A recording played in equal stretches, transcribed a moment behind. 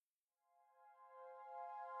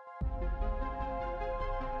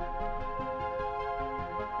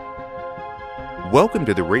Welcome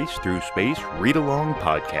to the Race Through Space Read-Along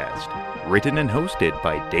Podcast, written and hosted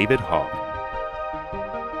by David Hawk.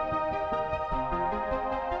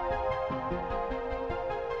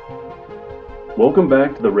 Welcome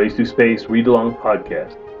back to the Race Through Space Read-Along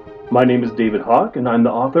Podcast. My name is David Hawk, and I'm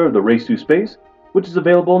the author of The Race Through Space, which is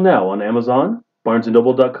available now on Amazon,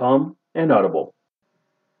 BarnesandNoble.com, and Audible.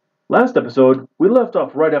 Last episode, we left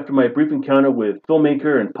off right after my brief encounter with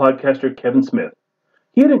filmmaker and podcaster Kevin Smith.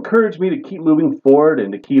 He had encouraged me to keep moving forward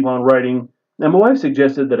and to keep on writing, and my wife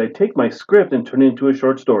suggested that I take my script and turn it into a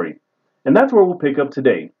short story. And that's where we'll pick up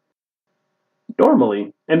today.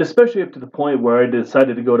 Normally, and especially up to the point where I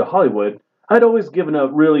decided to go to Hollywood, I'd always given up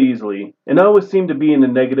really easily, and I always seemed to be in a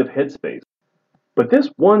negative headspace. But this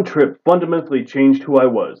one trip fundamentally changed who I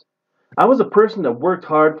was. I was a person that worked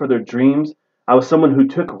hard for their dreams, I was someone who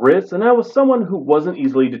took risks, and I was someone who wasn't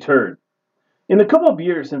easily deterred. In the couple of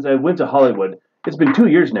years since I went to Hollywood, it's been 2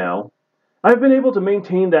 years now, I've been able to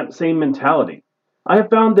maintain that same mentality. I have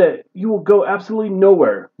found that you will go absolutely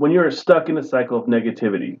nowhere when you're stuck in a cycle of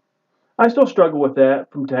negativity. I still struggle with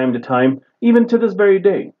that from time to time, even to this very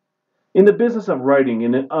day. In the business of writing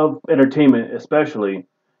and of entertainment especially,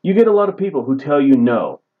 you get a lot of people who tell you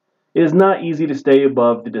no. It is not easy to stay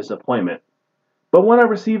above the disappointment. But when I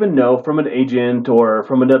receive a no from an agent or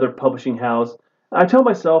from another publishing house, I tell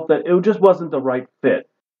myself that it just wasn't the right fit.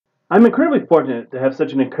 I'm incredibly fortunate to have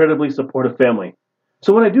such an incredibly supportive family.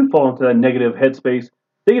 So when I do fall into that negative headspace,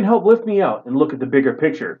 they can help lift me out and look at the bigger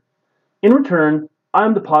picture. In return,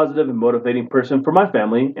 I'm the positive and motivating person for my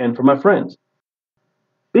family and for my friends.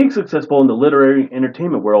 Being successful in the literary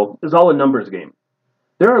entertainment world is all a numbers game.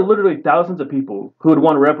 There are literally thousands of people who would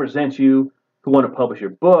want to represent you, who want to publish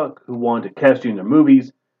your book, who want to cast you in their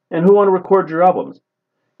movies, and who want to record your albums.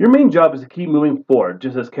 Your main job is to keep moving forward,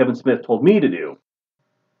 just as Kevin Smith told me to do.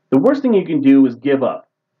 The worst thing you can do is give up.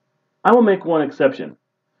 I will make one exception.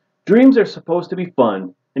 Dreams are supposed to be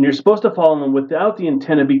fun, and you're supposed to follow them without the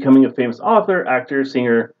intent of becoming a famous author, actor,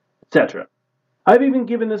 singer, etc. I've even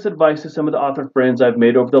given this advice to some of the author friends I've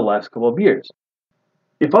made over the last couple of years.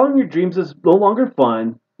 If following your dreams is no longer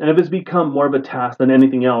fun, and if it's become more of a task than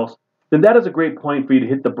anything else, then that is a great point for you to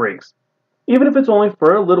hit the brakes. Even if it's only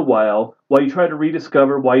for a little while you try to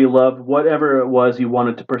rediscover why you loved whatever it was you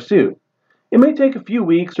wanted to pursue. It may take a few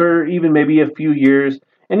weeks or even maybe a few years,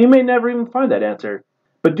 and you may never even find that answer.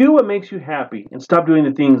 But do what makes you happy and stop doing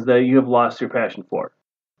the things that you have lost your passion for.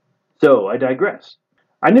 So, I digress.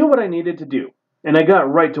 I knew what I needed to do, and I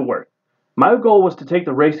got right to work. My goal was to take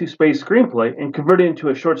the Race Through Space screenplay and convert it into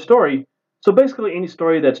a short story, so basically any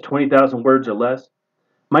story that's 20,000 words or less.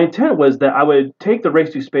 My intent was that I would take the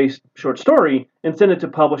Race Through Space short story and send it to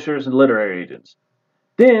publishers and literary agents.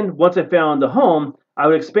 Then, once I found a home, I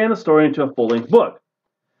would expand the story into a full-length book.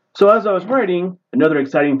 So as I was writing, another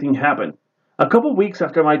exciting thing happened. A couple weeks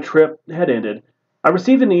after my trip had ended, I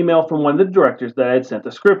received an email from one of the directors that I had sent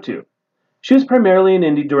the script to. She was primarily an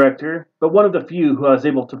indie director, but one of the few who I was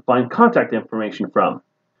able to find contact information from.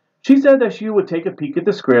 She said that she would take a peek at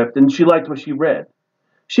the script and she liked what she read.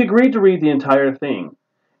 She agreed to read the entire thing,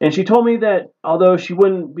 and she told me that although she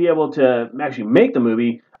wouldn't be able to actually make the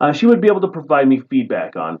movie, she would be able to provide me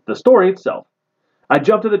feedback on the story itself. I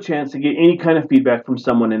jumped at the chance to get any kind of feedback from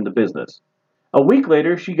someone in the business. A week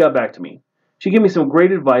later, she got back to me. She gave me some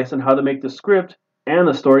great advice on how to make the script and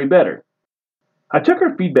the story better. I took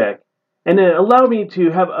her feedback, and it allowed me to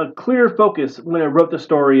have a clear focus when I wrote the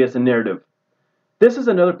story as a narrative. This is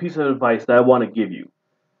another piece of advice that I want to give you.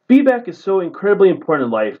 Feedback is so incredibly important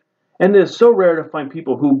in life, and it is so rare to find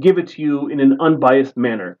people who give it to you in an unbiased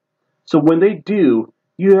manner. So when they do,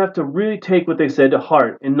 you have to really take what they said to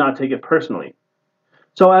heart and not take it personally.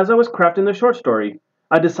 So as I was crafting the short story,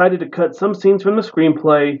 I decided to cut some scenes from the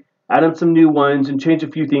screenplay, add in some new ones, and change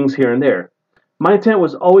a few things here and there. My intent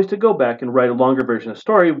was always to go back and write a longer version of the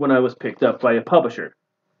story when I was picked up by a publisher.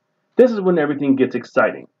 This is when everything gets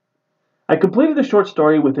exciting. I completed the short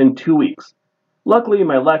story within 2 weeks. Luckily,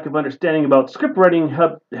 my lack of understanding about script writing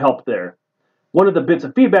helped there. One of the bits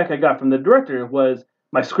of feedback I got from the director was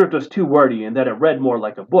my script was too wordy and that it read more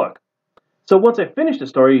like a book. So once I finished the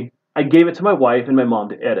story, I gave it to my wife and my mom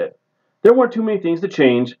to edit. There weren't too many things to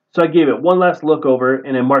change, so I gave it one last look over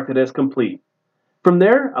and I marked it as complete. From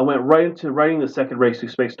there, I went right into writing the second Race Through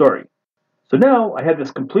Space story. So now I had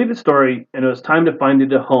this completed story and it was time to find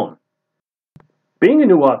it a home. Being a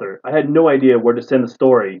new author, I had no idea where to send the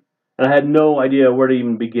story, and I had no idea where to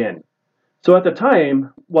even begin. So at the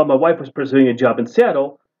time, while my wife was pursuing a job in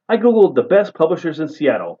Seattle, I Googled the best publishers in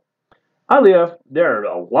Seattle. Oddly enough, there are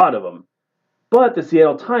a lot of them. But the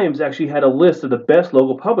Seattle Times actually had a list of the best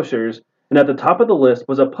local publishers, and at the top of the list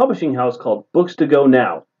was a publishing house called Books to Go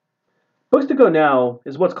Now. Books to Go Now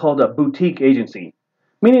is what's called a boutique agency,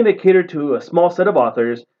 meaning they cater to a small set of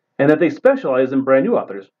authors and that they specialize in brand new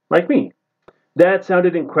authors, like me. That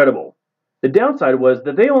sounded incredible. The downside was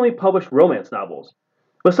that they only published romance novels,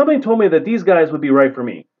 but something told me that these guys would be right for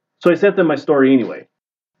me, so I sent them my story anyway.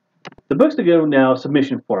 The Books to Go Now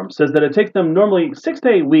submission form says that it takes them normally 6 to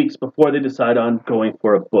 8 weeks before they decide on going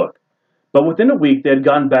for a book, but within a week they had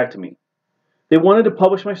gotten back to me. They wanted to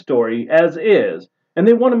publish my story as is, and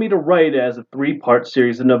they wanted me to write it as a 3-part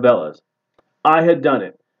series of novellas. I had done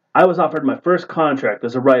it. I was offered my first contract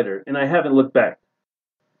as a writer, and I haven't looked back.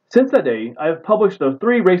 Since that day, I have published the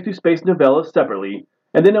 3 Race Through Space novellas separately,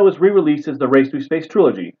 and then it was re-released as the Race Through Space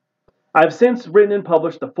trilogy. I have since written and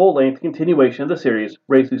published the full-length continuation of the series,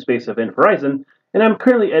 Race Through Space Event Horizon, and I'm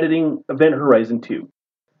currently editing Event Horizon 2.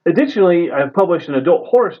 Additionally, I have published an adult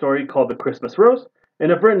horror story called The Christmas Roast,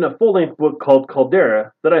 and I've written a full-length book called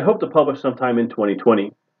Caldera that I hope to publish sometime in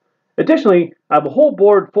 2020. Additionally, I have a whole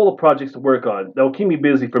board full of projects to work on that will keep me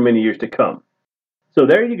busy for many years to come. So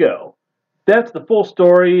there you go. That's the full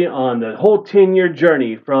story on the whole 10-year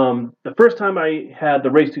journey from the first time I had the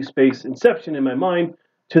Race to Space inception in my mind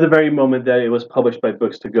to the very moment that it was published by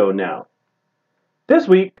Books to Go Now. This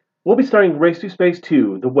week, we'll be starting Race to Space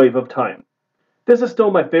 2, The Wave of Time. This is still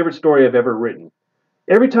my favorite story I've ever written.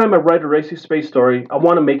 Every time I write a Race to Space story, I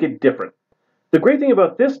want to make it different. The great thing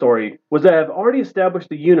about this story was that I've already established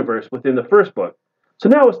the universe within the first book, so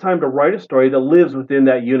now it's time to write a story that lives within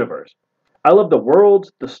that universe. I love the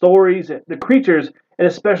worlds, the stories, the creatures, and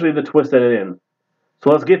especially the twist at the end. So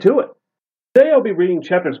let's get to it. Today I'll be reading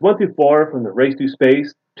chapters 1 through 4 from the Race Through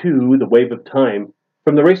Space 2, The Wave of Time,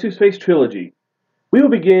 from the Race Through Space trilogy. We will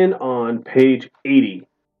begin on page 80.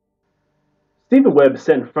 Stephen Webb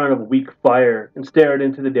sat in front of a weak fire and stared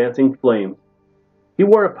into the dancing flames. He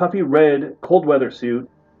wore a puffy red cold-weather suit,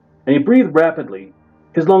 and he breathed rapidly,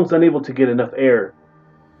 his lungs unable to get enough air.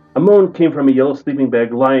 A moan came from a yellow sleeping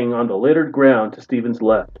bag lying on the littered ground to Stephen's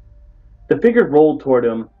left. The figure rolled toward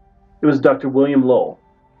him. It was Dr. William Lowell.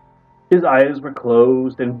 His eyes were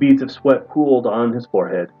closed, and beads of sweat pooled on his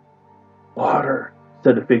forehead. "Water,"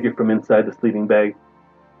 said the figure from inside the sleeping bag.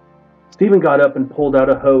 Stephen got up and pulled out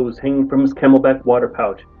a hose hanging from his camelback water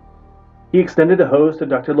pouch. He extended the hose to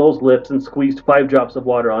Dr. Lowell's lips and squeezed 5 drops of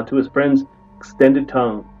water onto his friend's extended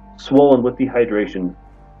tongue, swollen with dehydration.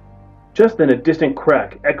 Just then a distant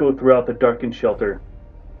crack echoed throughout the darkened shelter.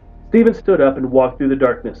 Stephen stood up and walked through the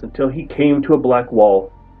darkness until he came to a black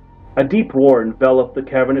wall. A deep roar enveloped the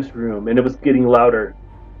cavernous room, and it was getting louder.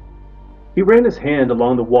 He ran his hand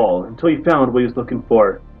along the wall until he found what he was looking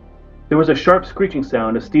for. There was a sharp screeching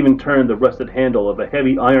sound as Stephen turned the rusted handle of a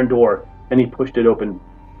heavy iron door, and he pushed it open.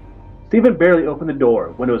 Stephen barely opened the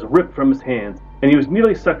door when it was ripped from his hands, and he was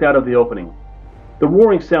nearly sucked out of the opening. The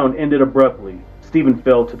roaring sound ended abruptly. Stephen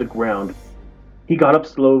fell to the ground. He got up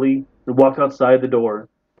slowly and walked outside the door.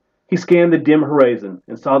 He scanned the dim horizon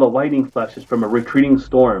and saw the lightning flashes from a retreating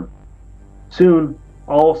storm. Soon,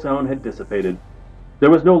 all sound had dissipated. There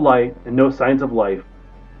was no light and no signs of life.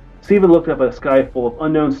 Stephen looked up at a sky full of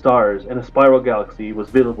unknown stars, and a spiral galaxy was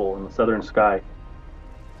visible in the southern sky.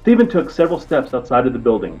 Stephen took several steps outside of the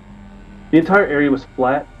building. The entire area was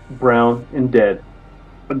flat, brown, and dead.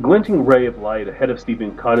 A glinting ray of light ahead of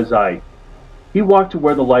Stephen caught his eye. He walked to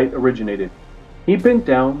where the light originated. He bent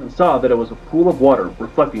down and saw that it was a pool of water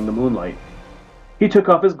reflecting the moonlight. He took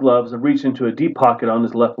off his gloves and reached into a deep pocket on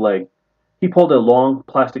his left leg. He pulled a long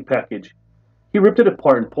plastic package. He ripped it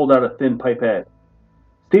apart and pulled out a thin pipette.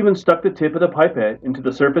 Stephen stuck the tip of the pipette into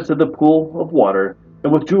the surface of the pool of water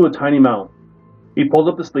and withdrew a tiny amount. He pulled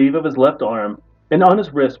up the sleeve of his left arm, and on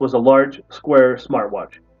his wrist was a large, square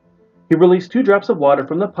smartwatch. He released 2 drops of water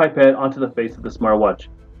from the pipette onto the face of the smartwatch.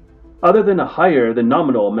 Other than a higher than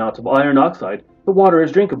nominal amount of iron oxide, the water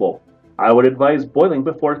is drinkable. I would advise boiling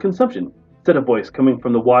before consumption, said a voice coming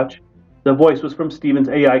from the watch. The voice was from Stephen's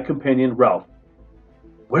AI companion, Ralph.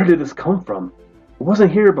 Where did this come from? It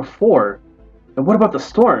wasn't here before. And what about the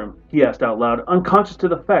storm? He asked out loud, unconscious to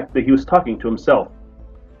the fact that he was talking to himself.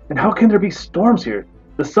 And how can there be storms here?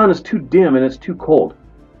 The sun is too dim and it's too cold.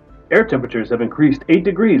 Air temperatures have increased 8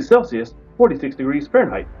 degrees Celsius, 46 degrees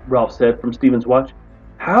Fahrenheit, Ralph said from Stephen's watch.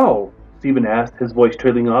 How? Stephen asked, his voice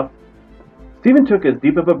trailing off. Stephen took as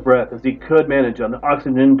deep of a breath as he could manage on the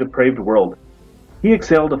oxygen-depraved world. He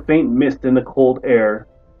exhaled a faint mist in the cold air.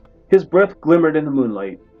 His breath glimmered in the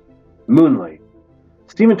moonlight. Moonlight.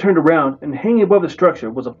 Stephen turned around, and hanging above the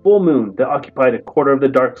structure was a full moon that occupied a quarter of the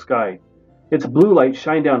dark sky. Its blue light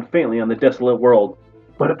shined down faintly on the desolate world.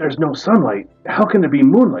 But if there's no sunlight, how can there be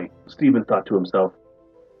moonlight? Stephen thought to himself.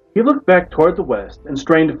 He looked back toward the west and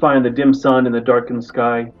strained to find the dim sun in the darkened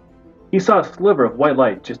sky. He saw a sliver of white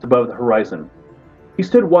light just above the horizon. He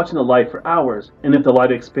stood watching the light for hours, and if the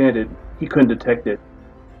light expanded, he couldn't detect it.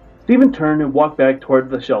 Stephen turned and walked back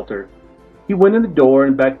toward the shelter. He went in the door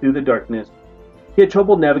and back through the darkness. He had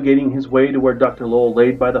trouble navigating his way to where Dr. Lowell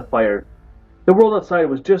lay by the fire. The world outside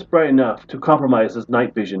was just bright enough to compromise his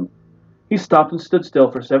night vision. He stopped and stood still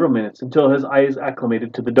for several minutes until his eyes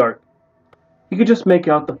acclimated to the dark. He could just make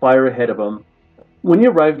out the fire ahead of him. When he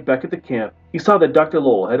arrived back at the camp, he saw that Dr.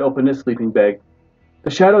 Lowell had opened his sleeping bag. The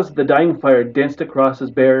shadows of the dying fire danced across his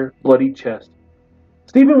bare, bloody chest.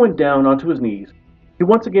 Stephen went down onto his knees. He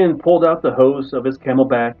once again pulled out the hose of his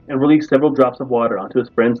camelback and released several drops of water onto his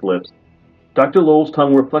friend's lips. Dr. Lowell's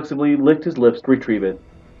tongue reflexively licked his lips to retrieve it.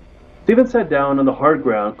 Stephen sat down on the hard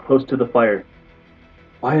ground close to the fire.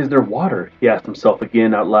 "Why is there water?" he asked himself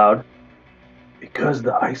again out loud. "Because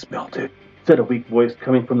the ice melted," said a weak voice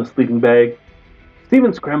coming from the sleeping bag.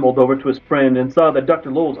 Stephen scrambled over to his friend and saw that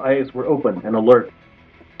Dr. Lowell's eyes were open and alert.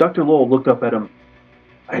 Dr. Lowell looked up at him.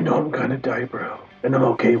 "I know I'm gonna die, bro, and I'm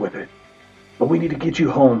okay with it. But we need to get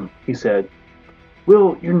you home," he said.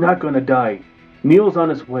 "Will, you're not gonna die. Neil's on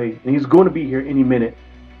his way, and he's going to be here any minute,"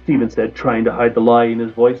 Stephen said, trying to hide the lie in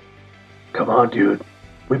his voice. "Come on, dude.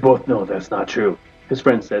 We both know that's not true," his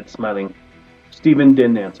friend said, smiling. Stephen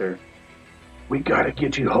didn't answer. "We gotta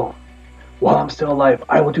get you home. While I'm still alive,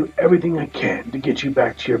 I will do everything I can to get you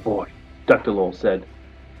back to your boy," Dr. Lowell said.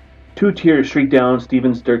 2 tears streaked down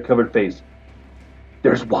Stephen's dirt-covered face.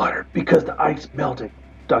 "There's water because the ice melted,"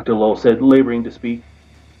 Dr. Lowell said, laboring to speak.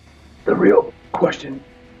 "The real question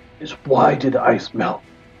is, why did the ice melt?"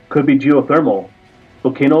 "Could be geothermal.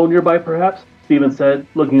 Volcano nearby, perhaps?" Stephen said,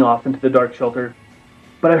 looking off into the dark shelter.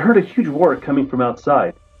 "But I heard a huge roar coming from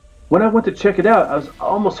outside. When I went to check it out, I was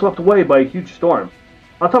almost swept away by a huge storm.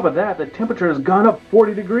 On top of that, the temperature has gone up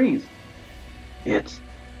 40 degrees. "It's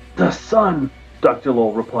the sun," Dr.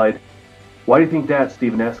 Lowell replied. "Why do you think that?"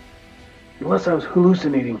 Stephen asked. "Unless I was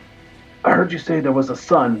hallucinating. I heard you say there was a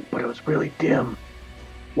sun, but it was really dim.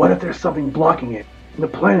 What if there's something blocking it, and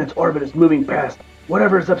the planet's orbit is moving past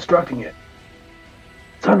whatever is obstructing it?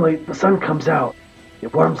 Suddenly, the sun comes out.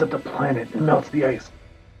 It warms up the planet and melts the ice.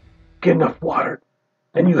 Get enough water,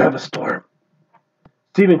 then you have a storm."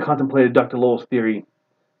 Stephen contemplated Dr. Lowell's theory.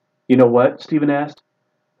 "You know what?" Stephen asked.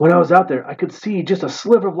 "When I was out there, I could see just a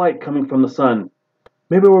sliver of light coming from the sun.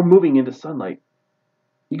 Maybe we're moving into sunlight."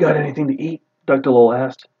 "You got anything to eat?" Dr. Lowell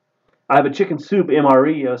asked. "I have a chicken soup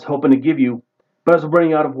MRE I was hoping to give you, but I was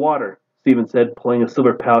running out of water," Stephen said, pulling a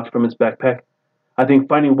silver pouch from his backpack. "I think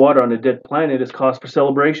finding water on a dead planet is cause for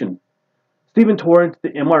celebration." Stephen tore into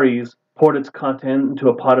the MREs, poured its content into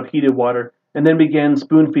a pot of heated water, and then began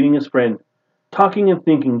spoon-feeding his friend. Talking and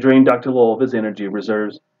thinking drained Dr. Lowell of his energy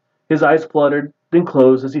reserves. His eyes fluttered, then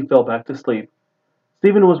closed as he fell back to sleep.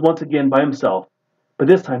 Stephen was once again by himself, but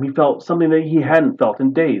this time he felt something that he hadn't felt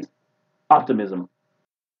in days. Optimism.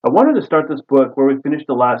 I wanted to start this book where we finished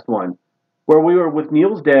the last one, where we were with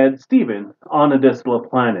Neil's dad, Stephen, on a desolate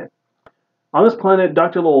planet. On this planet,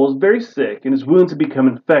 Dr. Lowell is very sick and his wounds have become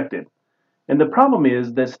infected. And the problem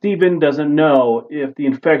is that Stephen doesn't know if the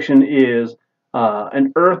infection is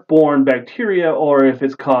an Earth-born bacteria or if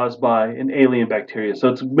it's caused by an alien bacteria. So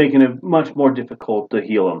it's making it much more difficult to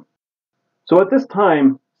heal him. So at this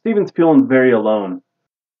time, Stephen's feeling very alone.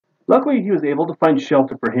 Luckily, he was able to find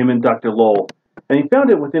shelter for him and Dr. Lowell, and he found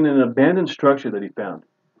it within an abandoned structure that he found.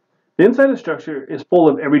 The inside of the structure is full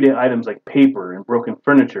of everyday items like paper and broken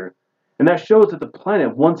furniture, and that shows that the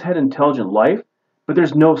planet once had intelligent life, but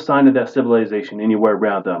there's no sign of that civilization anywhere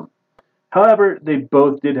around them. However, they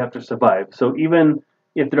both did have to survive, so even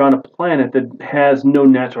if they're on a planet that has no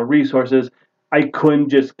natural resources, I couldn't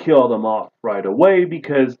just kill them off right away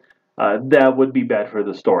because that would be bad for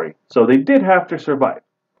the story. So they did have to survive.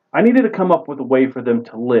 I needed to come up with a way for them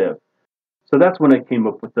to live. So that's when I came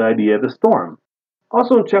up with the idea of the storm.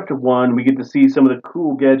 Also in Chapter 1, we get to see some of the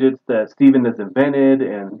cool gadgets that Stephen has invented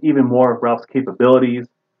and even more of Ralph's capabilities.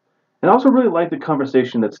 And I also really like the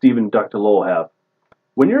conversation that Stephen and Dr. Lowell have.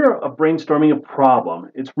 When you're brainstorming a problem,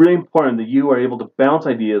 it's really important that you are able to bounce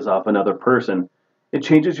ideas off another person. It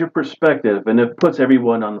changes your perspective and it puts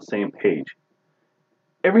everyone on the same page.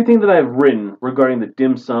 Everything that I've written regarding the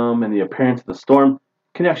dim sum and the appearance of the storm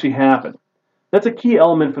can actually happen. That's a key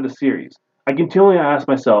element for the series. I continually ask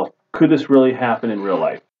myself, could this really happen in real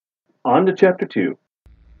life? On to Chapter 2.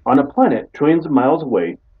 On a planet trillions of miles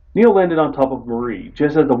away, Neil landed on top of Marie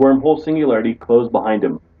just as the wormhole singularity closed behind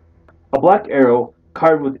him. A black arrow,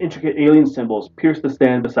 carved with intricate alien symbols, pierced the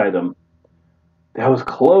sand beside them. "That was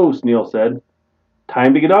close," Neil said.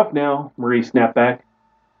 Time to get off now, Marie snapped back.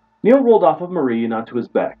 Neil rolled off of Marie and onto his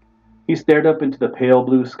back. He stared up into the pale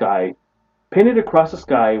blue sky. Painted across the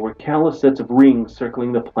sky were countless sets of rings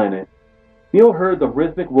circling the planet. Neil heard the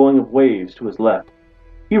rhythmic rolling of waves to his left.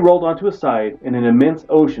 He rolled onto his side, and an immense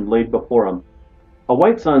ocean laid before him. A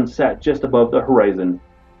white sun sat just above the horizon.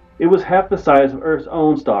 It was half the size of Earth's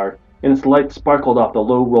own star, and its light sparkled off the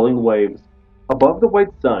low rolling waves. Above the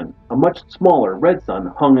white sun, a much smaller red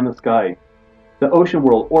sun hung in the sky. The ocean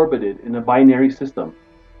world orbited in a binary system.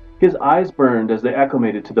 His eyes burned as they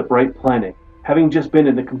acclimated to the bright planet, having just been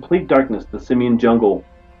in the complete darkness of the simian jungle.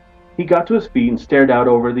 He got to his feet and stared out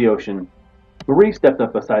over the ocean. Marie stepped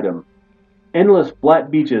up beside him. Endless flat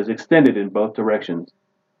beaches extended in both directions.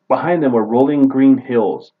 Behind them were rolling green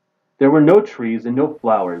hills. There were no trees and no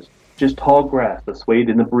flowers, just tall grass that swayed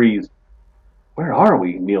in the breeze. "Where are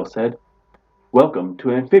we?" Neil said. "Welcome to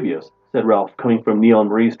Amphibios," said Ralph, coming from Neil and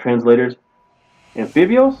Marie's translators.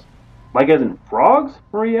 "Amphibios? Like as in frogs?"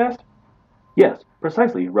 Marie asked. "Yes,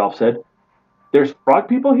 precisely," Ralph said. "There's frog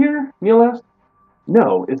people here?" Neil asked.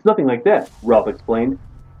 "No, it's nothing like that," Ralph explained.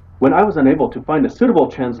 "When I was unable to find a suitable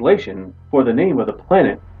translation for the name of the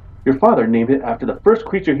planet, your father named it after the first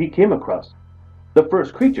creature he came across. The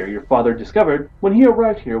first creature your father discovered when he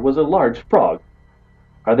arrived here was a large frog."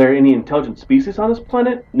 "Are there any intelligent species on this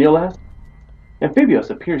planet?" Neil asked. "Amphibios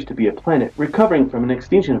appears to be a planet recovering from an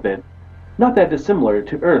extinction event, not that dissimilar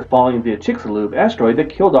to Earth following the Chicxulub asteroid that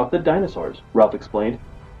killed off the dinosaurs," Ralph explained.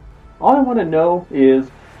 "All I want to know is,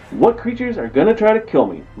 what creatures are going to try to kill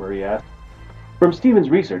me?" Marie asked. "From Stephen's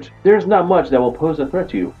research, there is not much that will pose a threat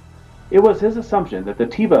to you. It was his assumption that the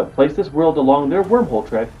Tiva placed this world along their wormhole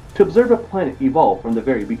track to observe a planet evolve from the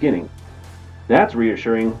very beginning." "That's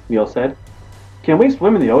reassuring," Neil said. "Can we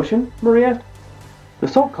swim in the ocean?" Marie asked. "The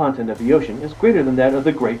salt content of the ocean is greater than that of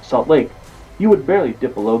the Great Salt Lake. You would barely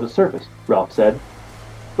dip below the surface," Ralph said.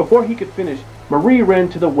 Before he could finish, Marie ran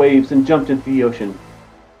to the waves and jumped into the ocean.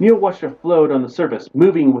 Neil watched her float on the surface,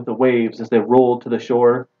 moving with the waves as they rolled to the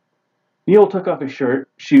shore. Neil took off his shirt,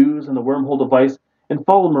 shoes, and the wormhole device and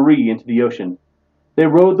followed Marie into the ocean. They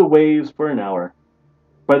rode the waves for an hour.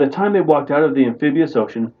 By the time they walked out of the amphibious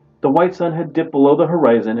ocean, the white sun had dipped below the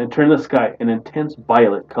horizon and turned the sky an intense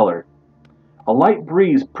violet color. A light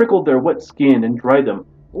breeze prickled their wet skin and dried them,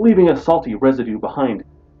 leaving a salty residue behind.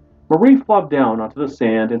 Marie flopped down onto the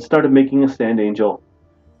sand and started making a sand angel.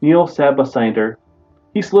 Neil sat beside her.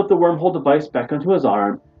 He slipped the wormhole device back onto his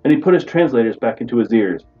arm, and he put his translators back into his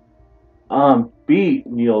ears. Beat,"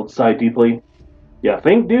 Neil sighed deeply. "Ya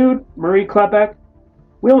think, dude?" Marie clapped back.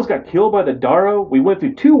 "We almost got killed by the Darrow, we went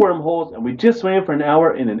through 2 wormholes, and we just swam for an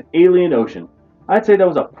hour in an alien ocean. I'd say that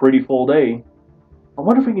was a pretty full day." "I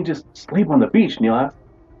wonder if we can just sleep on the beach," Neil asked.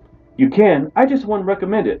 "You can, I just wouldn't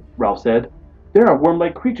recommend it," Ralph said. "There are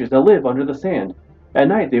worm-like creatures that live under the sand. At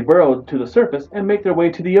night they burrow to the surface and make their way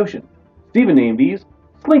to the ocean. Stephen named these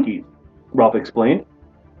Slinkies," Ralph explained.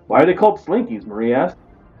 "Why are they called Slinkies?" Marie asked.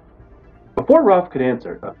 Before Ralph could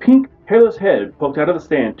answer, a pink, hairless head poked out of the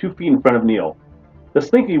sand 2 feet in front of Neil. The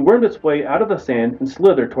Slinky wormed its way out of the sand and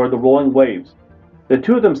slithered toward the rolling waves. The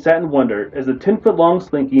two of them sat in wonder as the 10-foot-long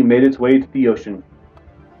Slinky made its way to the ocean.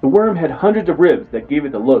 The worm had hundreds of ribs that gave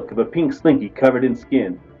it the look of a pink Slinky covered in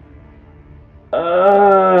skin.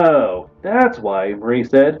 "Oh, that's why," Marie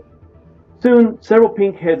said. Soon, several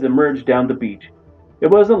pink heads emerged down the beach. It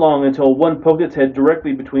wasn't long until one poked its head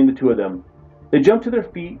directly between the 2 of them. They jumped to their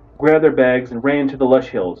feet, grabbed their bags, and ran to the lush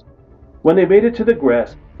hills. When they made it to the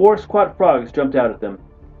grass, 4 squat frogs jumped out at them.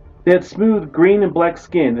 They had smooth green and black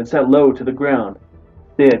skin and sat low to the ground.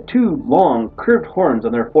 They had 2 long, curved horns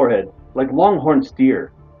on their forehead, like longhorn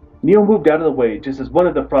steer. Neil moved out of the way just as one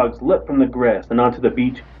of the frogs leapt from the grass and onto the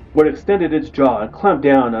beach, where it extended its jaw and clamped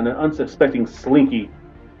down on an unsuspecting Slinky.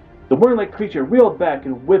 The worm-like creature reeled back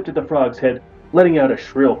and whipped at the frog's head, letting out a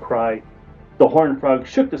shrill cry. The horned frog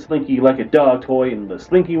shook the Slinky like a dog toy, and the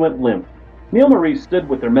Slinky went limp. Neil and Marie stood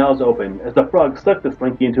with their mouths open as the frog sucked the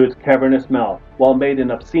Slinky into its cavernous mouth, while it made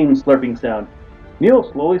an obscene slurping sound. Neil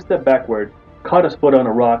slowly stepped backward, caught his foot on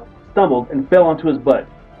a rock, stumbled, and fell onto his butt,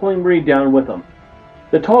 pulling Marie down with him.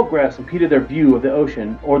 The tall grass impeded their view of the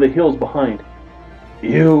ocean or the hills behind.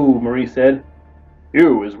 "Ew," Marie said.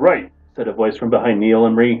 "Ew is right," said a voice from behind Neil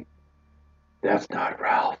and Marie. "That's not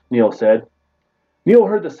Ralph," Neil said. Neil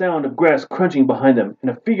heard the sound of grass crunching behind them,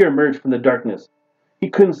 and a figure emerged from the darkness. He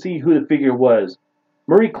couldn't see who the figure was.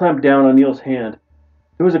 Marie clamped down on Neil's hand.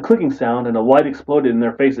 There was a clicking sound, and a light exploded in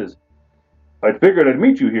their faces. "I figured I'd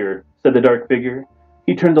meet you here," said the dark figure.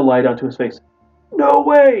 He turned the light onto his face. "No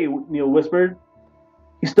way!" Neil whispered.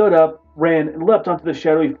 He stood up, ran, and leapt onto the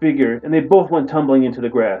shadowy figure, and they both went tumbling into the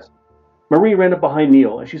grass. Marie ran up behind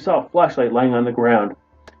Neil and she saw a flashlight lying on the ground.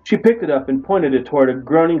 She picked it up and pointed it toward a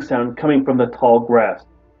groaning sound coming from the tall grass.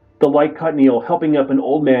 The light caught Neil helping up an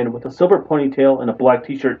old man with a silver ponytail and a black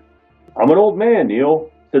t-shirt. "I'm an old man, Neil,"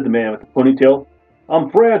 said the man with the ponytail. "I'm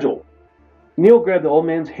fragile." Neil grabbed the old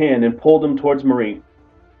man's hand and pulled him towards Marie.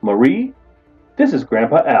 "Marie, this is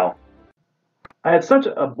Grandpa Al." I had such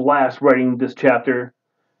a blast writing this chapter.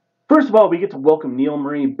 First of all, we get to welcome Neil and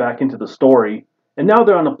Marie back into the story, and now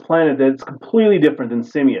they're on a planet that's completely different than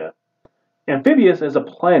Simia. Amphibious is a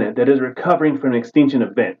planet that is recovering from an extinction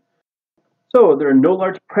event. So there are no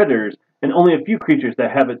large predators and only a few creatures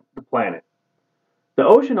that inhabit the planet. The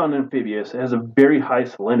ocean on Amphibious has a very high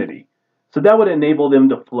salinity, so that would enable them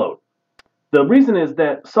to float. The reason is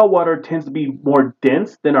that saltwater tends to be more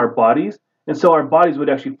dense than our bodies, and so our bodies would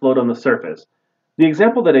actually float on the surface. The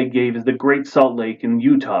example that I gave is the Great Salt Lake in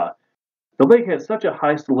Utah. The lake has such a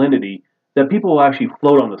high salinity that people will actually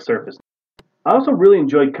float on the surface. I also really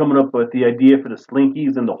enjoyed coming up with the idea for the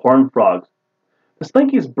slinkies and the horned frogs. The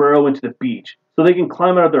slinkies burrow into the beach so they can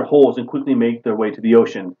climb out of their holes and quickly make their way to the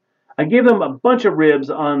ocean. I gave them a bunch of ribs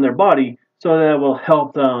on their body so that will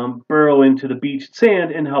help them burrow into the beach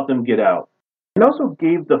sand and help them get out. And also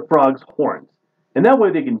gave the frogs horns, and that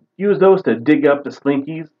way they can use those to dig up the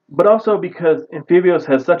slinkies, but also because Amphibious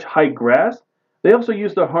has such high grass, they also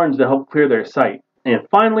use their horns to help clear their sight. And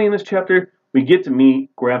finally in this chapter, we get to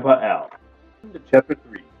meet Grandpa Al. Chapter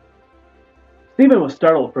 3. Stephen was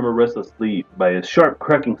startled from a restless sleep by a sharp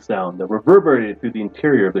cracking sound that reverberated through the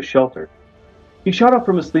interior of the shelter. He shot up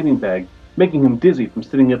from his sleeping bag, making him dizzy from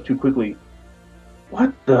sitting up too quickly.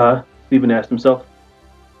 "What the?" Stephen asked himself.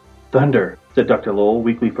 "Thunder," said Dr. Lowell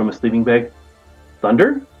weakly from his sleeping bag.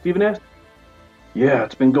 "Thunder?" Stephen asked. "Yeah,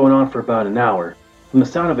 it's been going on for about an hour. From the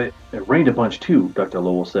sound of it, it rained a bunch too," Dr.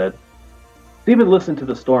 Lowell said. Stephen listened to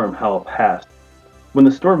the storm howl past. When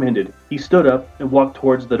the storm ended, he stood up and walked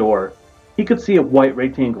towards the door. He could see a white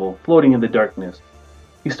rectangle floating in the darkness.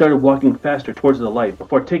 He started walking faster towards the light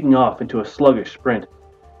before taking off into a sluggish sprint.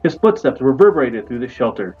 His footsteps reverberated through the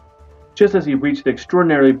shelter. Just as he reached the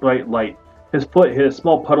extraordinarily bright light, his foot hit a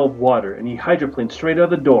small puddle of water and he hydroplaned straight out of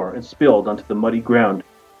the door and spilled onto the muddy ground.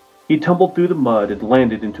 He tumbled through the mud and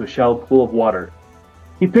landed into a shallow pool of water.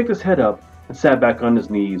 He picked his head up and sat back on his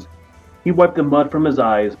knees. He wiped the mud from his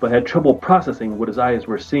eyes, but had trouble processing what his eyes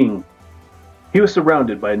were seeing. He was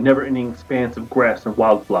surrounded by a never-ending expanse of grass and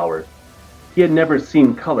wildflowers. He had never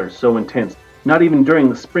seen color so intense, not even during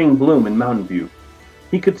the spring bloom in Mountain View.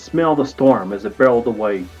 He could smell the storm as it barreled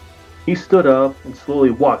away. He stood up and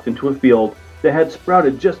slowly walked into a field that had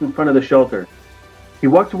sprouted just in front of the shelter. He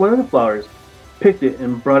walked to one of the flowers, picked it,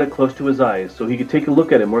 and brought it close to his eyes so he could take a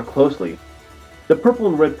look at it more closely. The purple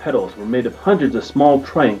and red petals were made of hundreds of small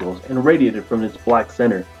triangles and radiated from its black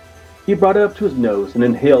center. He brought it up to his nose and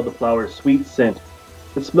inhaled the flower's sweet scent.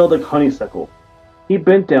 It smelled like honeysuckle. He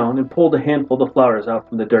bent down and pulled a handful of the flowers out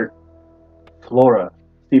from the dirt. "Flora,"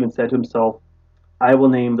 Stephen said to himself. "I will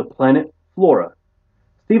name the planet Flora."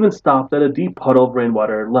 Stephen stopped at a deep puddle of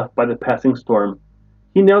rainwater left by the passing storm.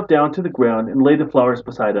 He knelt down to the ground and laid the flowers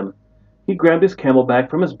beside him. He grabbed his camelback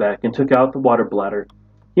from his back and took out the water bladder.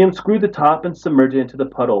 He unscrewed the top and submerged it into the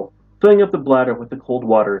puddle, filling up the bladder with the cold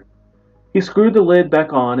water. He screwed the lid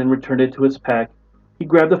back on and returned it to its pack. He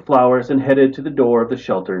grabbed the flowers and headed to the door of the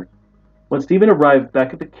shelter. When Stephen arrived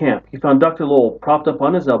back at the camp, he found Dr. Lowell propped up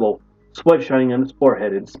on his elbow, sweat shining on his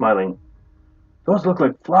forehead, and smiling. "Those look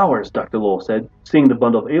like flowers," Dr. Lowell said, seeing the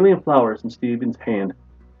bundle of alien flowers in Stephen's hand.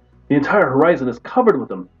 "The entire horizon is covered with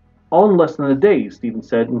them, all in less than a day," Stephen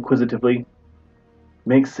said inquisitively.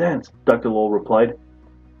 "Makes sense," Dr. Lowell replied.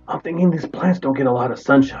 "I'm thinking these plants don't get a lot of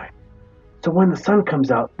sunshine. So when the sun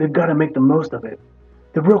comes out, they've got to make the most of it.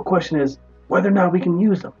 The real question is whether or not we can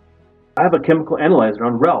use them." "I have a chemical analyzer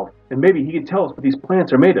on Ralph, and maybe he can tell us what these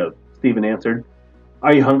plants are made of," Stephen answered.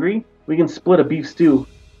 "Are you hungry? We can split a beef stew."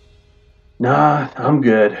 "Nah, I'm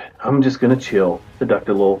good. I'm just gonna chill," said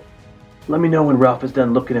Dr. Lowell. "Let me know when Ralph is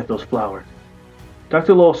done looking at those flowers."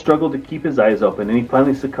 Dr. Lowell struggled to keep his eyes open, and he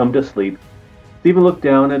finally succumbed to sleep. Stephen looked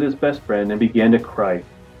down at his best friend and began to cry.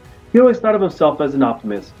 He always thought of himself as an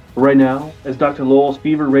optimist, but right now, as Dr. Lowell's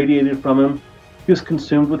fever radiated from him, he was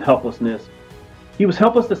consumed with helplessness. He was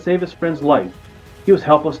helpless to save his friend's life. He was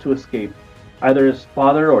helpless to escape. Either his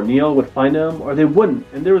father or Neil would find him, or they wouldn't,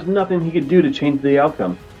 and there was nothing he could do to change the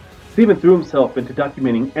outcome. Stephen threw himself into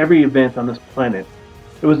documenting every event on this planet.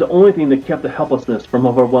 It was the only thing that kept the helplessness from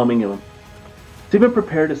overwhelming him. Stephen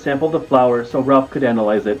prepared a sample of the flower so Ralph could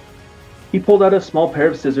analyze it. He pulled out a small pair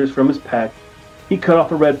of scissors from his pack. He cut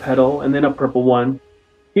off a red petal and then a purple one.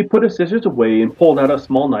 He put his scissors away and pulled out a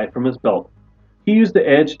small knife from his belt. He used the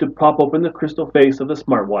edge to pop open the crystal face of the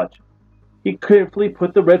smartwatch. He carefully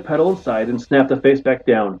put the red pedal inside and snapped the face back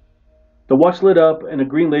down. The watch lit up and a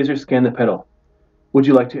green laser scanned the pedal. "Would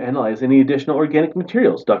you like to analyze any additional organic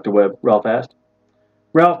materials, Dr. Webb?" Ralph asked.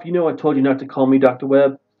 "Ralph, you know I told you not to call me Dr.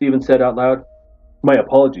 Webb," Stephen said out loud. "My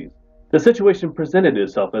apologies. The situation presented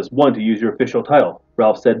itself as one to use your official title,"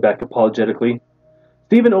 Ralph said back apologetically.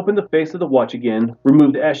 Stephen opened the face of the watch again,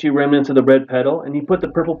 removed ashy remnants of the red pedal, and he put the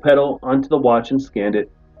purple pedal onto the watch and scanned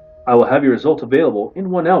it. "I will have your results available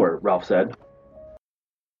in 1 hour," Ralph said.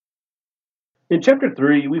 In Chapter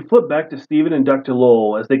 3, we flip back to Stephen and Dr.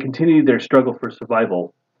 Lowell as they continue their struggle for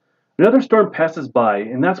survival. Another storm passes by,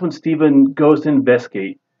 and that's when Stephen goes to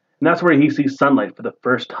investigate, and that's where he sees sunlight for the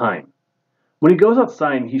first time. When he goes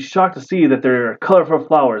outside, he's shocked to see that there are colorful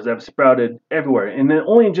flowers that have sprouted everywhere, and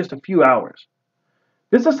only in just a few hours.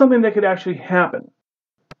 This is something that could actually happen.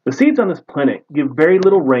 The seeds on this planet give very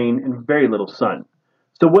little rain and very little sun.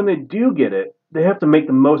 So when they do get it, they have to make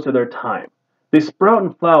the most of their time. They sprout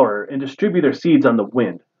and flower and distribute their seeds on the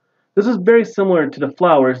wind. This is very similar to the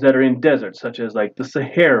flowers that are in deserts, such as like the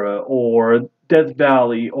Sahara or Death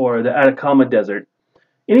Valley or the Atacama Desert.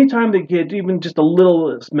 Anytime they get even just a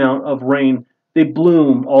little amount of rain, they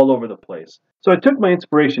bloom all over the place. So I took my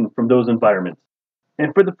inspiration from those environments.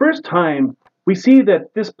 And for the first time, we see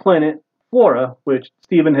that this planet, Flora, which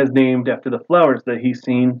Stephen has named after the flowers that he's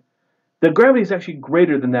seen, the gravity is actually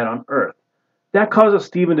greater than that on Earth. That causes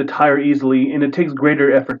Stephen to tire easily, and it takes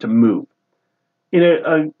greater effort to move. In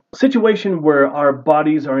a situation where our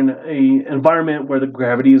bodies are in an environment where the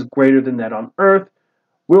gravity is greater than that on Earth,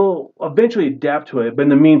 we'll eventually adapt to it, but in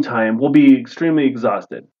the meantime, we'll be extremely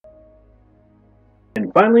exhausted.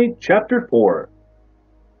 And finally, Chapter 4.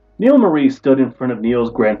 Neil Marie stood in front of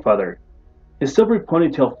Neil's grandfather. His silvery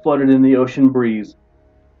ponytail fluttered in the ocean breeze.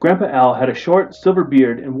 Grandpa Al had a short, silver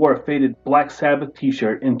beard and wore a faded Black Sabbath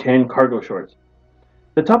t-shirt and tan cargo shorts.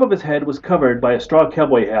 The top of his head was covered by a straw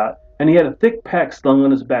cowboy hat, and he had a thick pack slung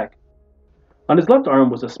on his back. On his left arm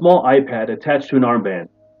was a small iPad attached to an armband.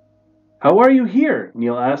 "How are you here?"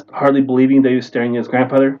 Neil asked, hardly believing that he was staring at his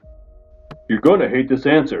grandfather. "You're going to hate this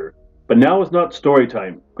answer, but now is not story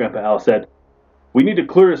time," Grandpa Al said. "We need to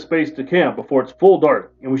clear a space to camp before it's full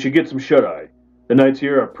dark, and we should get some shut-eye. The nights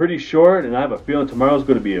here are pretty short, and I have a feeling tomorrow's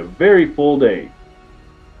going to be a very full day."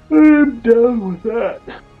 "I'm done with that,"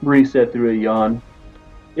 Marie said through a yawn.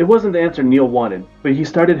 It wasn't the answer Neil wanted, but he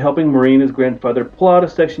started helping Marie and his grandfather pull out a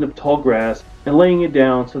section of tall grass and laying it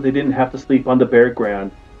down so they didn't have to sleep on the bare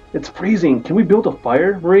ground. "It's freezing. Can we build a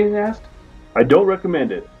fire?" Marie asked. "I don't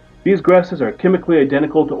recommend it. These grasses are chemically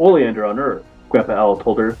identical to oleander on Earth," Grandpa Al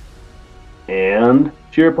told her. "And?"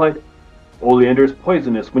 she replied. "Oleander is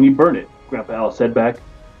poisonous when you burn it," Grandpa Al said back.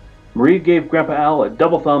 Marie gave Grandpa Al a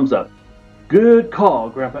double thumbs up. "Good call,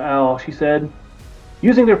 Grandpa Al," she said.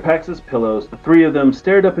 Using their packs as pillows, the three of them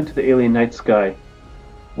stared up into the alien night sky.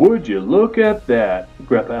 "Would you look at that?"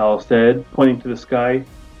 Grandpa Al said, pointing to the sky.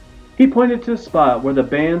 He pointed to the spot where the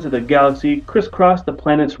bands of the galaxy crisscrossed the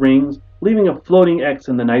planet's rings, leaving a floating X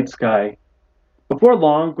in the night sky. Before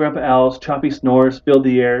long, Grandpa Al's choppy snores filled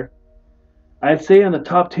the air. "I'd say on the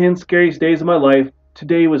top 10 scariest days of my life,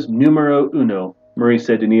 today was numero uno," Marie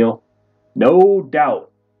said to Neil. "No doubt,"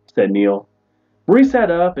 said Neil. Marie sat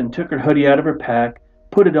up and took her hoodie out of her pack,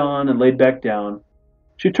 put it on, and laid back down.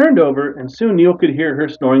 She turned over, and soon Neil could hear her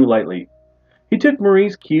snoring lightly. He took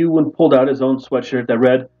Marie's cue and pulled out his own sweatshirt that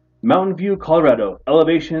read, "Mountain View, Colorado,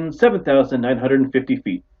 elevation 7,950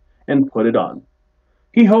 feet, and put it on.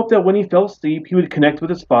 He hoped that when he fell asleep, he would connect with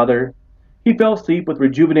his father. He fell asleep with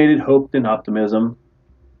rejuvenated hope and optimism.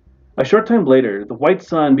 A short time later, the white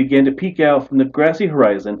sun began to peek out from the grassy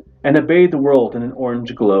horizon and to bathe the world in an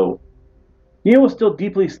orange glow. Neil was still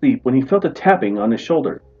deeply asleep when he felt a tapping on his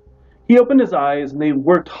shoulder. He opened his eyes, and they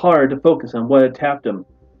worked hard to focus on what had tapped him.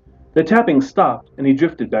 The tapping stopped, and he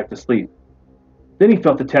drifted back to sleep. Then he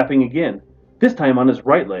felt the tapping again, this time on his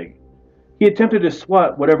right leg. He attempted to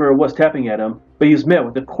swat whatever it was tapping at him, but he was met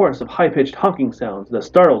with a chorus of high-pitched honking sounds that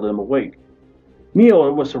startled him awake.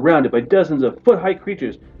 Neil was surrounded by dozens of foot-high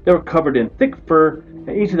creatures that were covered in thick fur, and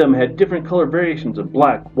each of them had different color variations of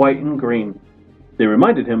black, white, and green. They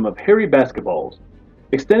reminded him of hairy basketballs.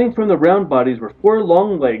 Extending from the round bodies were 4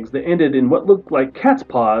 long legs that ended in what looked like cat's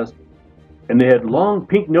paws, and they had long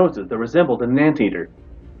pink noses that resembled an anteater.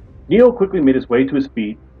 Neil quickly made his way to his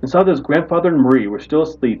feet and saw that his grandfather and Marie were still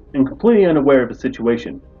asleep and completely unaware of the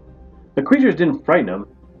situation. The creatures didn't frighten him.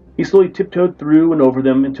 He slowly tiptoed through and over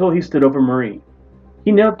them until he stood over Marie.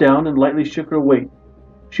 He knelt down and lightly shook her awake.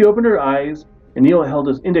 She opened her eyes, and Neil held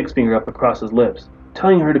his index finger up across his lips,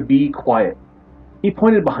 telling her to be quiet. He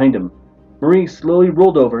pointed behind him. Marie slowly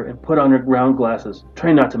rolled over and put on her round glasses,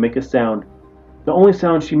 trying not to make a sound. The only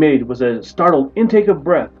sound she made was a startled intake of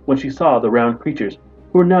breath when she saw the round creatures,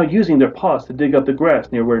 who were now using their paws to dig up the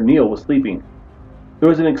grass near where Neil was sleeping. There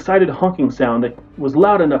was an excited honking sound that was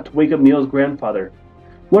loud enough to wake up Neil's grandfather.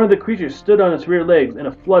 One of the creatures stood on its rear legs, and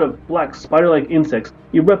a flood of black spider-like insects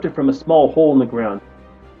erupted from a small hole in the ground.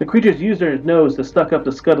 The creatures used their nose to suck up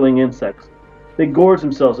the scuttling insects. They gorged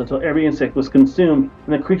themselves until every insect was consumed,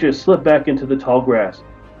 and the creatures slipped back into the tall grass.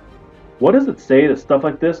 "What does it say that stuff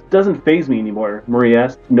like this doesn't faze me anymore?" Marie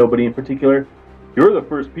asked nobody in particular. "You're the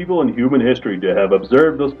first people in human history to have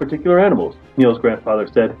observed those particular animals," Neil's grandfather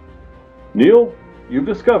said. "Neil, you've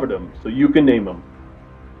discovered them, so you can name them."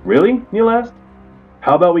 "Really?" Neil asked.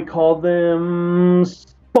 "How about we call them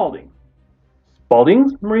Spalding?"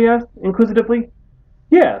 "Spaldings?" Marie asked inquisitively.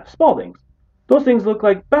 "Yeah, Spaldings. Those things look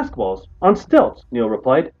like basketballs on stilts," Neil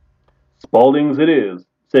replied. "Spaldings it is,"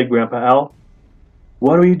 said Grandpa Al.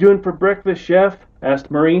 "What are you doing for breakfast, Chef?" asked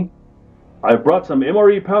Marie. "I've brought some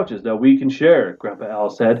MRE pouches that we can share," Grandpa Al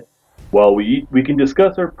said. "While we eat, we can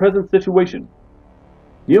discuss our present situation."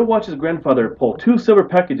 Neil watched his grandfather pull 2 silver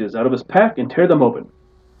packages out of his pack and tear them open.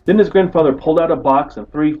 Then his grandfather pulled out a box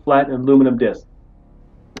and 3 flat aluminum discs.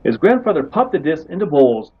 His grandfather popped the discs into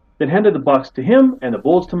bowls, then handed the box to him and the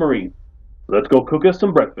bowls to Marie. "Let's go cook us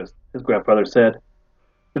some breakfast," his grandfather said.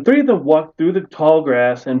 The 3 of them walked through the tall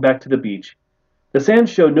grass and back to the beach. The sand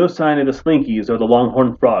showed no sign of the slinkies or the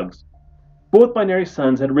longhorn frogs. Both binary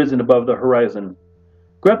suns had risen above the horizon.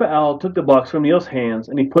 Grandpa Al took the box from Neil's hands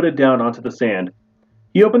and he put it down onto the sand.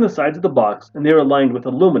 He opened the sides of the box and they were lined with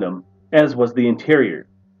aluminum, as was the interior.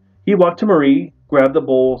 He walked to Marie, grabbed the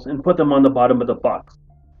bowls, and put them on the bottom of the box.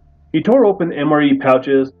 He tore open the MRE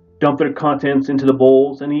pouches, dumped their contents into the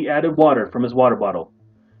bowls, and he added water from his water bottle.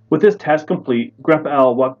 With this task complete, Grandpa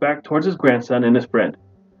Al walked back towards his grandson and his friend.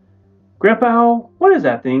 "Grandpa Al, what is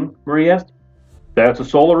that thing?" Marie asked. "That's a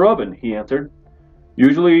solar oven," he answered.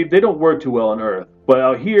 "Usually they don't work too well on Earth, but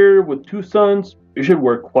out here with 2 suns, it should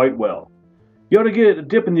work quite well. You ought to get a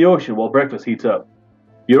dip in the ocean while breakfast heats up."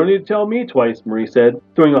 "You don't need to tell me twice," Marie said,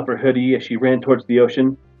 throwing off her hoodie as she ran towards the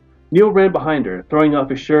ocean. Neil ran behind her, throwing off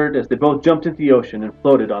his shirt as they both jumped into the ocean and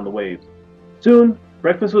floated on the waves. Soon,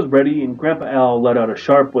 breakfast was ready and Grandpa Al let out a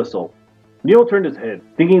sharp whistle. Neil turned his head,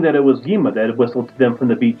 thinking that it was Yima that had whistled to them from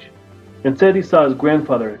the beach. Instead, he saw his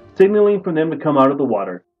grandfather signaling for them to come out of the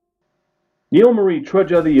water. Neil and Marie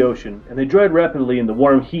trudged out of the ocean, and they dried rapidly in the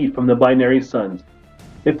warm heat from the binary suns.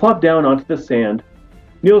 They plopped down onto the sand.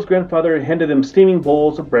 Neil's grandfather handed them steaming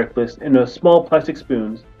bowls of breakfast and small plastic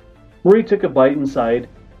spoons. Marie took a bite and sighed.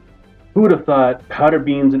 "Who would have thought powdered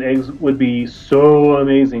beans and eggs would be so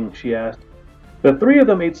amazing?" she asked. The 3 of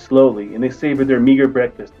them ate slowly, and they savored their meager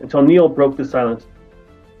breakfast until Neil broke the silence.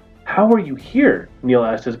 "How are you here?" Neil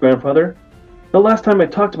asked his grandfather. "The last time I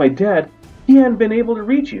talked to my dad, he hadn't been able to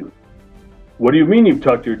reach you." "What do you mean you've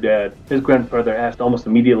talked to your dad?" his grandfather asked almost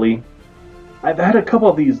immediately. "I've had a couple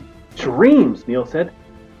of these dreams," Neil said.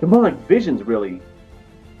 "They're more like visions, really."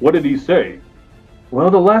 "What did he say?" "Well,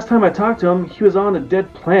 the last time I talked to him, he was on a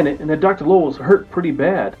dead planet and that Dr. Lowell was hurt pretty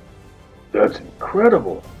bad." "That's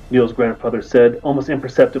incredible," Neil's grandfather said, almost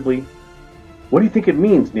imperceptibly. "What do you think it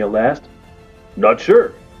means?" Neil asked. "Not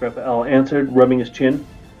sure," Grandpa Al answered, rubbing his chin.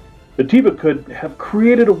 "The Tiva could have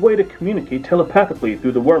created a way to communicate telepathically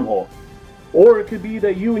through the wormhole. Or it could be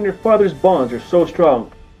that you and your father's bonds are so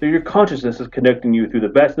strong that your consciousness is connecting you through the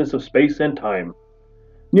vastness of space and time."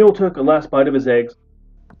 Neil took a last bite of his eggs.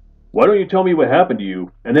 "Why don't you tell me what happened to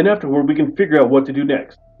you, and then afterward we can figure out what to do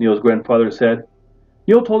next," Neil's grandfather said.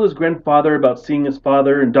 Neil told his grandfather about seeing his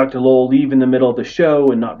father and Dr. Lowell leave in the middle of the show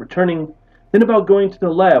and not returning, then about going to the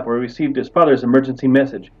lab where he received his father's emergency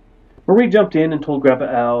message. Marie jumped in and told Grandpa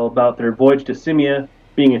Al about their voyage to Simia,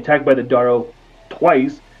 being attacked by the Daro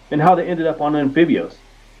twice, and how they ended up on Amphibios.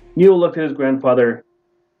 Neil looked at his grandfather.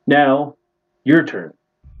 "Now, your turn."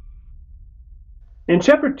 In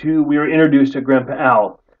Chapter 2, we were introduced to Grandpa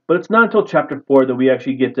Al, but it's not until Chapter 4 that we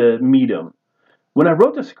actually get to meet him. When I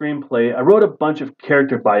wrote the screenplay, I wrote a bunch of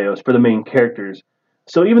character bios for the main characters.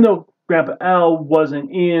 So even though Grandpa Al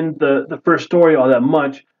wasn't in the first story all that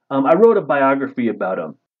much, I wrote a biography about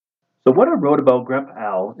him. So what I wrote about Grandpa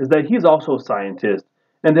Al is that he's also a scientist,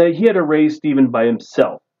 and that he had to raise Stephen by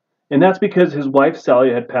himself. And that's because his wife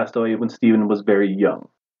Sally had passed away when Stephen was very young.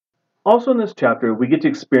 Also in this chapter, we get to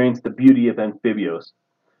experience the beauty of Amphibios.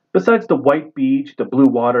 Besides the white beach, the blue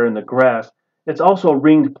water, and the grass, it's also a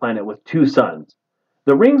ringed planet with 2 suns.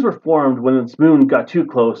 The rings were formed when its moon got too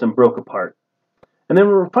close and broke apart. And then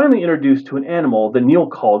we were finally introduced to an animal that Neil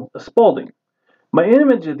called a Spalding. My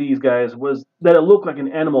image of these guys was that it looked like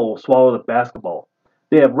an animal swallowed a basketball.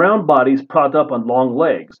 They have round bodies propped up on long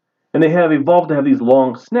legs, and they have evolved to have these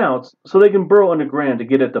long snouts so they can burrow underground to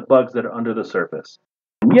get at the bugs that are under the surface.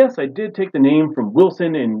 And yes, I did take the name from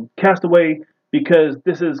Wilson in Castaway because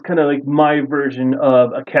this is kind of like my version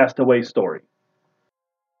of a Castaway story.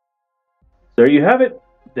 There you have it.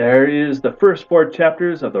 There is the first 4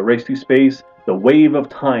 chapters of the Race to Space, The Wave of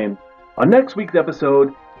Time. On next week's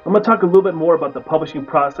episode, I'm going to talk a little bit more about the publishing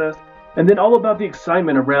process and then all about the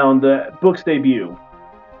excitement around the book's debut.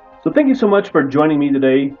 So thank you so much for joining me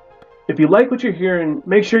today. If you like what you're hearing,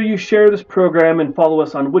 make sure you share this program and follow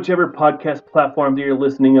us on whichever podcast platform that you're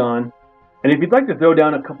listening on. And if you'd like to throw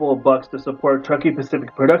down a couple of bucks to support Truckee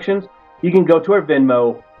Pacific Productions, you can go to our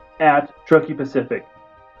Venmo at Truckee Pacific.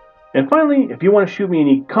 And finally, if you want to shoot me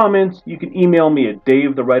any comments, you can email me at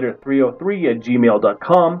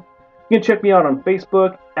davethewriter303@gmail.com. You can check me out on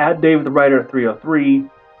Facebook at davethewriter303,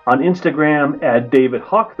 on Instagram at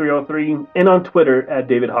davidhawk303, and on Twitter at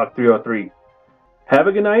davidhawk303. Have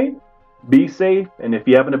a good night, be safe, and if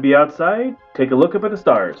you happen to be outside, take a look up at the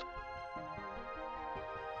stars.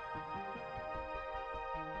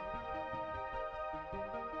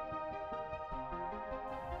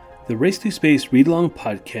 The Race to Space Read-Along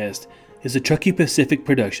Podcast is a Truckee Pacific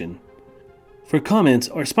production. For comments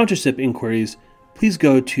or sponsorship inquiries, please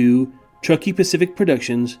go to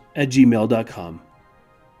truckeepacificproductions@gmail.com.